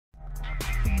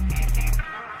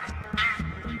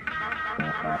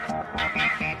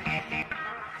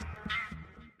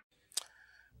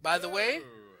By the way,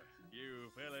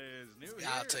 you fellas new yeah,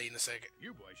 I'll here? tell you in a second.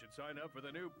 You boys should sign up for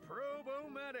the new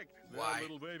Probomatic. Why? That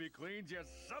little baby cleans you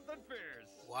something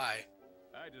fierce. Why?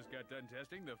 I just got done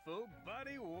testing the full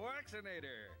body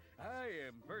waxinator. I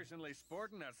am personally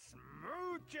sporting a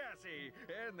smooth chassis,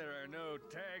 and there are no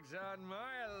tags on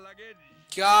my luggage.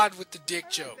 God with the dick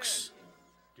Alright jokes.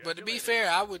 then. But to be Catch you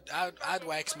fair, I'd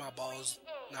wax my balls.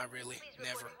 Not really.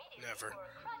 Never. Never.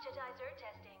 later.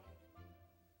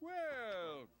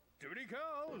 Well, duty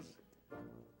calls.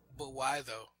 But why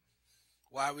though?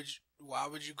 Why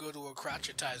would you go to a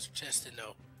crotchetizer testing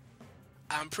though?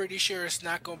 I'm pretty sure it's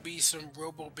not gonna be some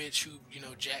robo bitch who, you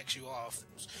know, jacks you off.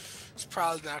 It's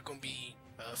probably not gonna be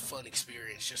a fun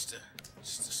experience. Just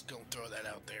gonna throw that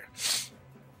out there.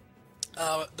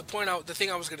 The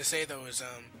thing I was gonna say though is,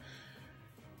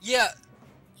 yeah,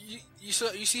 you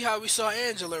see how we saw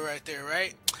Angela right there,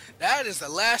 right? That is the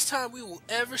last time we will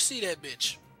ever see that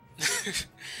bitch,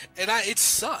 and it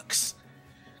sucks.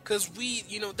 Cause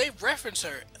they reference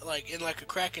her like in like a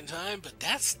cracking time, but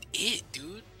that's it,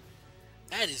 dude.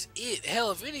 That is it.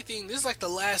 Hell, if anything, this is like the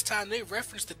last time they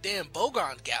referenced the damn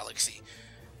Bogon Galaxy.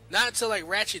 Not until like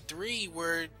Ratchet 3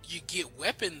 where you get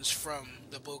weapons from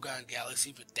the Bogon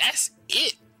Galaxy, but that's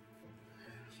it.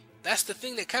 That's the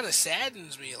thing that kind of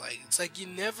saddens me. Like, it's like you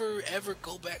never ever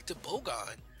go back to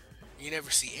Bogon. You never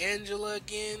see Angela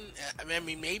again. I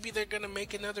mean, maybe they're gonna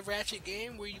make another Ratchet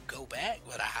game where you go back,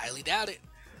 but I highly doubt it.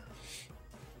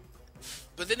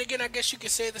 But then again, I guess you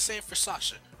could say the same for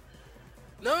Sasha.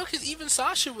 No, because even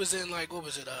Sasha was in, like, what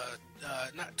was it,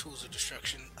 not Tools of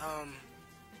Destruction,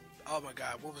 oh my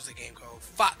god, what was the game called?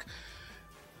 Fuck!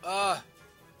 I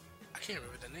can't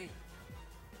remember the name.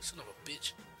 Son of a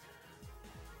bitch.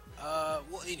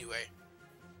 Well, anyway.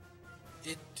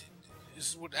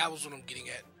 That was what I'm getting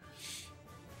at.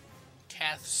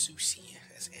 Kath Soucie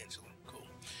as Angela. Cool.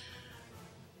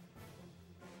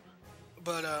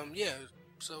 But, yeah,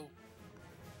 so,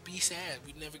 be sad.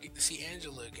 We never get to see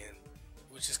Angela again.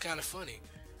 Which is kind of funny,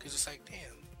 because it's like,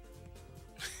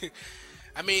 damn.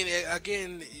 I mean,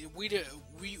 again, we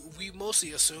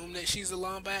mostly assume that she's a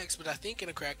Lombax, but I think in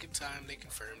a cracking time they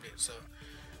confirmed it, so,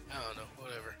 I don't know,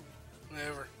 whatever.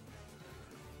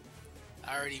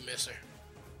 I already miss her.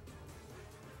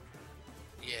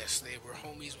 Yes, they were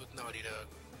homies with Naughty Dog.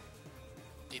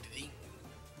 Did-dee.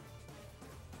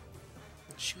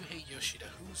 Shuhei Yoshida,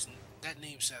 that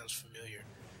name sounds familiar.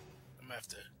 I'm gonna have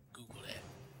to Google that.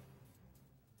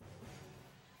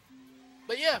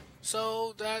 But yeah,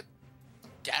 so that's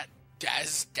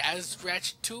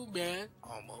Ratchet 2, man.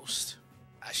 Almost,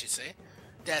 I should say.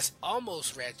 That's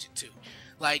almost Ratchet 2.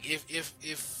 Like,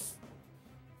 if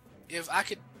I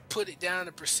could put it down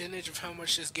a percentage of how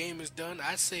much this game is done,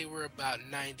 I'd say we're about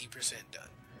 90% done.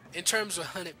 In terms of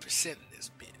 100% in this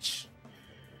bitch.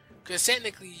 Because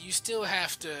technically, you still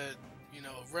have to,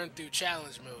 run through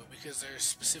challenge mode because there's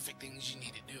specific things you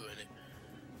need to do in it.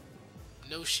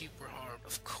 No sheep were harmed.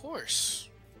 Of course.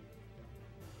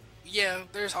 Yeah,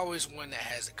 there's always one that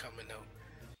has it coming though.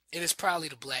 And it's probably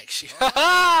the black sheep.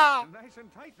 Nice and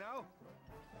tight now.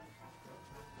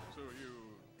 So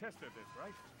you tested this,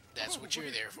 right? That's what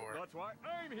you're there for. That's why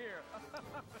I'm here.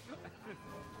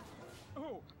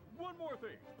 Oh, one more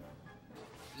thing.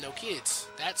 No kids.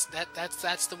 That's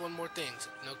the one more thing.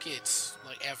 No kids.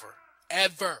 Like ever.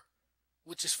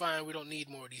 Which is fine, we don't need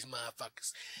more of these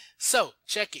motherfuckers. So,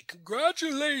 check it.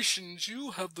 Congratulations,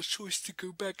 you have the choice to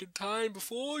go back in time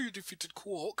before you defeated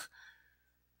Qwark.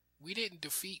 We didn't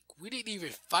even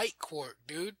fight Qwark,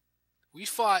 dude. We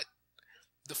fought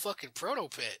the fucking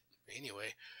Proto-Pet.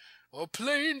 Anyway. Or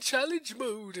playing challenge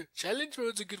mode. Challenge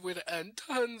mode's a good way to earn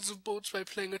tons of bolts by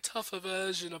playing a tougher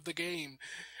version of the game.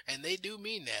 And they do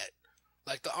mean that.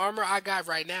 Like, the armor I got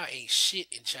right now ain't shit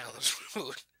in challenge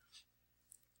mode.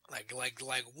 Like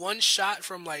one shot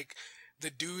from like the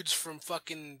dudes from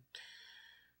fucking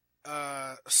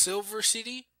Silver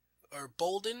City or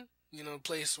Bolden, the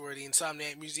place where the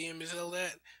Insomniac Museum is held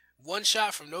at. One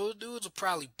shot from those dudes will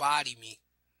probably body me.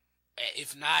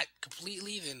 If not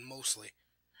completely, then mostly.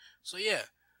 So yeah,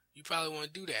 you probably want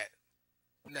to do that.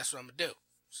 And that's what I'm gonna do.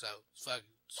 So let's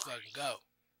fucking go.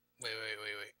 Wait.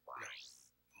 No.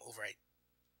 I'm over right.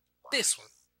 This one.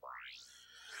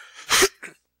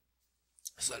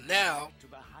 So now,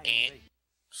 and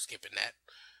skipping that.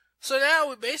 So now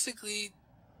we basically,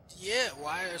 yeah.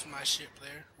 Why is my ship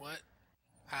there? What?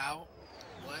 How?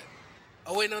 What?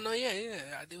 Oh wait, no,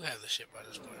 yeah. I do have the ship by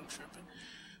this point. I'm tripping.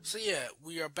 So yeah,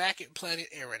 we are back at planet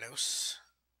Eranos.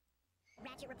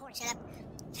 Ratchet report. Shut up.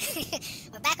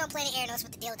 We're back on planet Eranos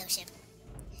with the dildo ship.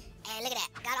 And look at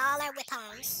that. Got all our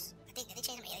weapons. I think they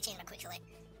changed them. Yeah, they changed them quick.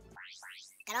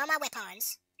 Got all my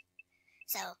weapons.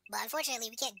 So, but unfortunately,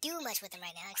 we can't do much with them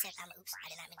right now, except oops, I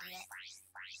did not mean to do that.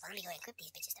 Well, let me go ahead and equip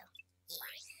these bitches, though. Yeah.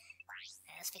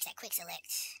 Let's fix that quick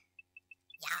select.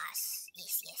 Yes.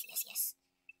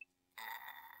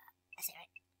 That's it,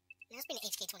 right? Now, let's bring the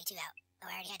HK-22 out. Oh,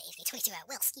 I already had the HK-22 out.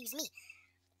 Well, excuse me.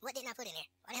 What didn't I put in there?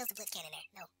 Why the hell's the blitz cannon in there?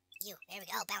 No, you. There we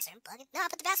go. Oh, bouncer. I'm bugging. No, I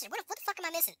put the bouncer. What the fuck am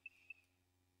I missing?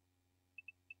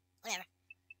 Whatever.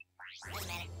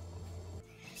 Doesn't matter.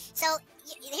 So,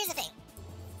 here's the thing.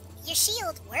 Your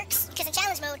shield works, because in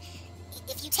challenge mode,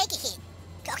 if you take a hit...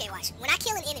 Okay, watch. When I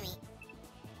kill an enemy,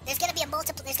 there's gonna be like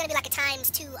a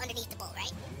 ×2 underneath the bolt,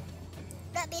 right?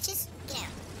 What up, bitches? Get out.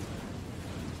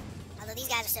 Although these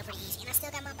guys are still pretty easy. And I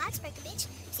still got my box breaker, bitch.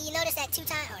 So you notice that 2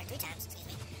 times, or 3 times, excuse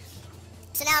me.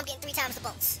 So now I'm getting 3 times the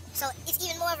bolts. So it's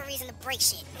even more of a reason to break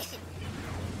shit.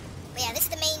 But yeah, this is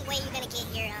the main way you're gonna get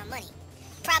your money.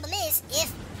 Problem is,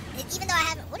 even though I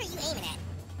haven't... What are you aiming at?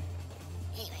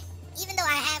 Anyway, even though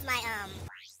I have my,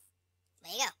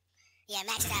 there you go. Yeah,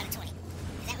 max is out of 20. Is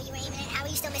that what you were aiming at? How are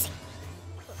you still missing?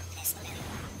 Ooh, let's slow down.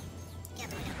 Get out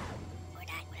the window. Or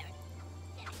die, whatever.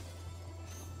 Yeah.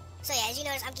 So yeah, as you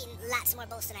notice, I'm getting lots more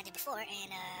bolts than I did before,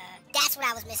 and, that's what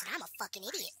I was missing. I'm a fucking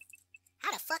idiot.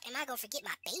 How the fuck am I gonna forget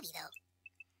my baby, though?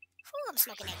 Whew, I'm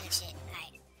smoking that good shit.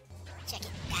 Alright. Check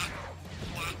it. Die.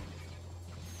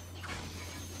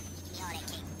 Give me all that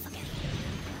cake. Fuck out of here.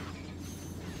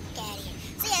 Get out of here.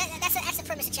 So yeah, that's the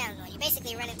premise of challenge mode. You're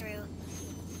basically running through,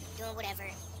 doing whatever,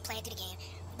 playing through the game.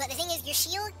 But the thing is, your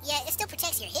shield, yeah, it still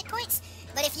protects your hit points.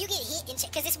 But if you get hit,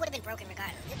 because this would have been broken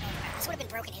regardless. This would have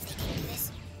been broken if they didn't do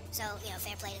this. So, you know,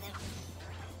 fair play to them.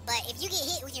 But if you get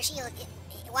hit with your shield,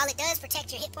 while it does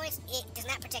protect your hit points, it does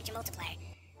not protect your multiplier.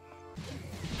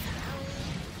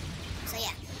 So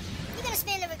yeah, you're gonna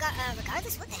spend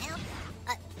regardless. What the hell?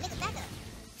 Nigga, back up.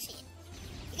 Shit.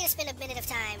 You're gonna spend a minute of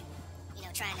time, you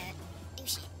know, trying to do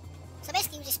shit. So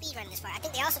basically, you just speedrunning this part. I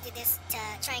think they also did this to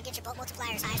try and get your bolt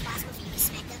multiplier as high as possible for you to get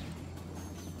smacked up.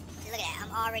 So look at that.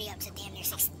 I'm already up to damn near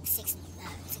 600,000.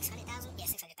 Yeah, 600,000,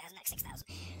 not 6,000.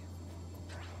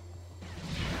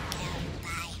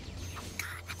 Bye.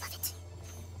 God, I love it.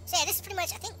 So yeah, this is pretty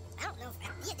much. I don't know.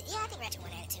 Yeah, I think Ratchet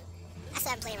 1 had it too. I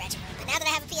still haven't played Ratchet 1, but now that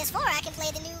I have a PS4, I can play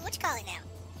the new, now.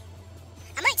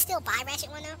 I might still buy Ratchet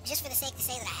 1, though, just for the sake to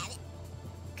say that I have it.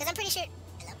 Because I'm pretty sure...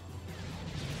 Hello?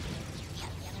 Y'all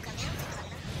gonna come down? Take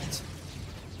long enough, bitch.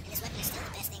 And this weapon is still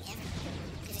the best thing ever.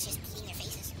 Because it's just eating their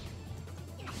faces.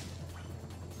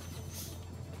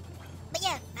 But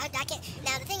yeah, I can't...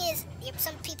 Now, the thing is,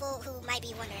 some people who might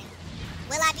be wondering,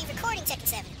 will I be recording Tekken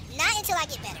 7? Not until I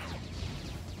get better.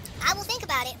 I will think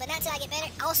about it, but not until I get better.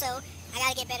 Also, I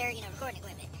gotta get better, you know, recording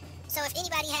equipment. So if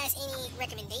anybody has any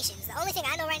recommendations, the only thing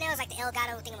I know right now is like the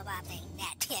Elgato thingamabob thing.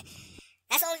 That's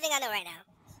the only thing I know right now.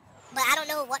 But I don't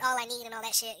know what all I need and all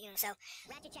that shit, you know, so...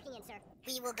 Ratchet checking in, sir.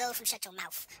 We will go from shut your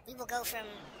mouth. We will go from,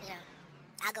 you know,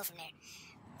 I'll go from there.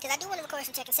 Because I do want to record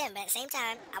some Tekken 7, but at the same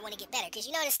time, I want to get better. Because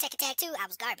you notice Tekken Tag 2, I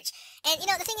was garbage. And, you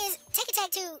know, the thing is, Tekken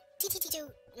Tag 2,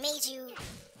 TTT2 made you...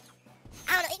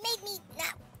 I don't know, it made me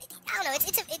not... I don't know,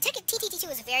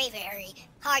 TTT2 is a very, very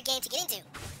hard game to get into.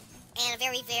 And a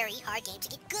very, very hard game to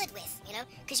get good with, you know?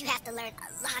 Because you have to learn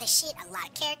a lot of shit, a lot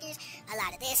of characters, a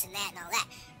lot of this and that and all that.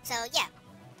 So, yeah.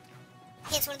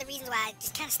 It's one of the reasons why I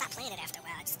just kind of stopped playing it after a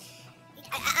while.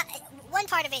 One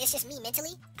part of it is just me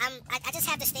mentally. I just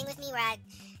have this thing with me where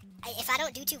if I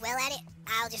don't do too well at it,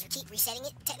 I'll just keep resetting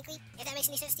it, technically, if that makes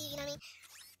any sense to you, you know what I mean?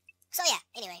 So, yeah,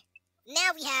 anyway.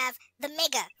 Now we have the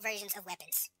mega versions of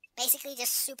weapons. Basically,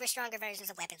 just super stronger versions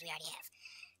of weapons we already have.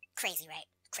 Crazy, right?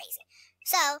 Crazy.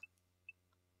 So,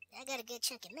 I got a good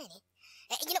chunk of money.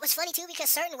 And you know what's funny, too? Because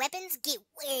certain weapons get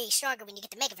way stronger when you get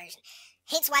the mega version.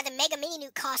 Hence why the mega mini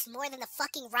nuke costs more than the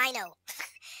fucking Rhino.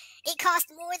 It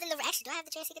costs more than the... Actually, do I have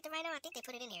the chance to get the Rhino? I think they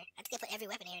put it in here. I think they put every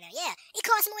weapon in here now. Yeah, it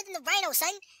costs more than the Rhino,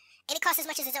 son. And it costs as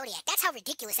much as the Zodiac. That's how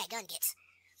ridiculous that gun gets.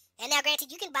 And now, granted,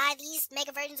 you can buy these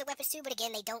mega versions of weapons too, but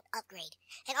again, they don't upgrade.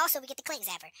 And also, we get the Clank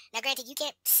Zapper. Now, granted, you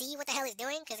can't see what the hell it's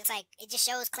doing, because it's like, it just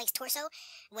shows Clank's torso,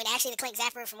 when actually the Clank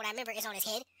Zapper, from what I remember, is on his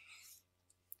head.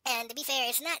 And to be fair,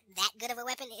 it's not that good of a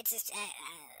weapon. It's just,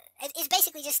 it's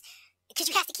basically just, because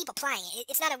you have to keep applying it.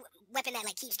 It's not a weapon that,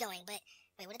 like, keeps going, but,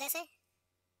 wait, what did that say?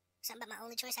 Something about my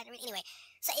only choice I can read. Anyway,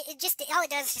 so all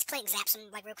it does is just Clank zaps him,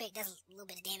 like, real quick, does a little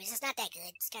bit of damage. It's not that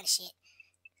good. It's kind of shit.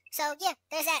 So, yeah,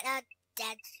 there's that,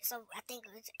 so I think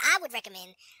I would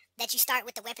recommend that you start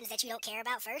with the weapons that you don't care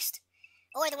about first,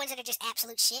 or the ones that are just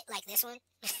absolute shit, like this one,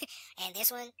 and this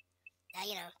one,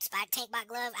 you know, Spike Tank Bot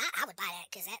Glove. I would buy that,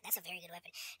 because that's a very good weapon.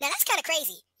 Now, that's kind of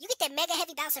crazy. You get that mega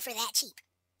heavy bouncer for that cheap.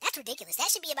 That's ridiculous. That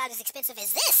should be about as expensive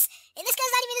as this, and this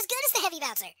gun's not even as good as the heavy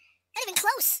bouncer. Not even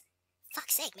close.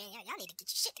 Fuck's sake, man. Y'all need to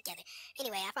get your shit together.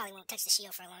 Anyway, I probably won't touch the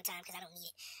shield for a long time because I don't need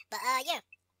it. But, yeah.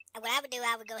 What I would do,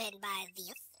 I would go ahead and buy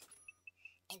this.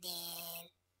 And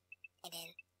then...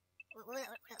 What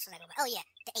else was I going to buy? Oh, yeah.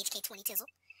 The HK20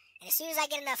 Tizzle. And as soon as I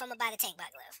get enough, I'm going to buy the tank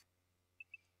bot glove.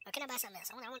 Or can I buy something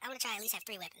else? I want to try at least have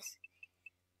 3 weapons.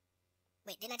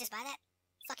 Wait, didn't I just buy that?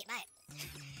 Fuck it, buy it.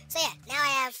 So, yeah. Now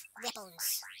I have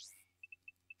weapons.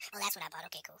 Oh, that's what I bought.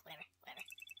 Okay, cool. Whatever.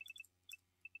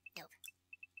 Dope.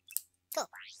 Cool.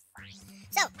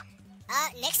 So,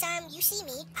 next time you see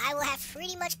me, I will have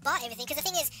pretty much bought everything. Because the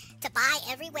thing is, to buy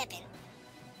every weapon,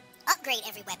 upgrade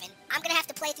every weapon, I'm going to have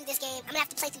to play through this game. I'm going to have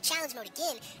to play through challenge mode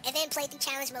again, and then play through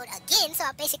challenge mode again. So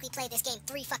I'll basically play this game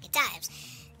 3 fucking times.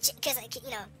 Because,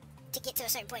 you know, to get to a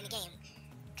certain point in the game.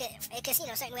 Because, you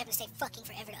know, certain weapons take fucking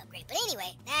forever to upgrade. But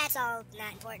anyway, that's all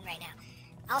not important right now.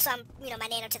 Also, I'm, you know, my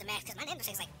nano to the max, because my nano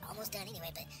is like almost done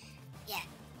anyway, but, yeah.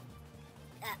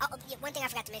 One thing I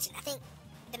forgot to mention, I think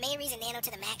the main reason nano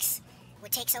to the max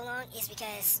would take so long is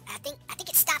because I think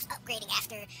it stops upgrading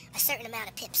after a certain amount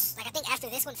of pips. Like, I think after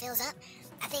this one fills up,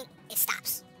 I think it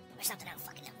stops. Or something, I don't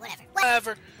fucking know.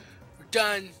 Whatever. We're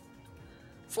done.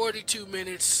 42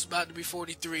 minutes, about to be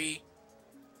 43.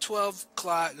 12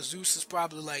 o'clock, Zeus is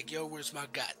probably like, yo, where's my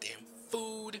goddamn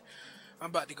food?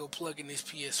 I'm about to go plug in this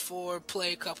PS4,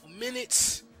 play a couple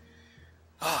minutes.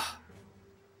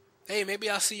 Hey, maybe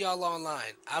I'll see y'all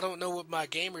online. I don't know what my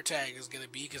gamer tag is going to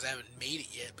be because I haven't made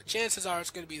it yet, but chances are it's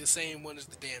going to be the same one as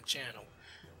the damn channel.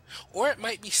 Or it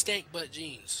might be Stank Butt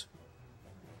Jeans.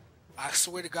 I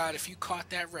swear to God, if you caught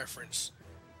that reference,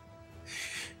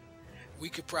 we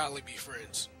could probably be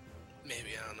friends. Maybe,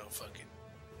 I don't know, fuck it.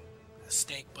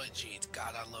 Stank Butt Jeans.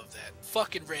 God, I love that.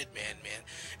 Fucking Red Man.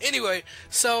 Anyway,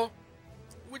 so,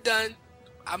 we're done.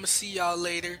 I'ma see y'all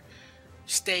later.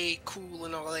 Stay cool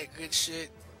and all that good shit.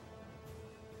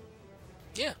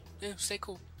 Yeah, stay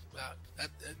cool.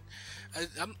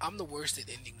 I'm the worst at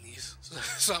ending these,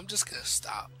 so I'm just gonna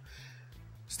stop.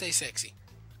 Stay sexy.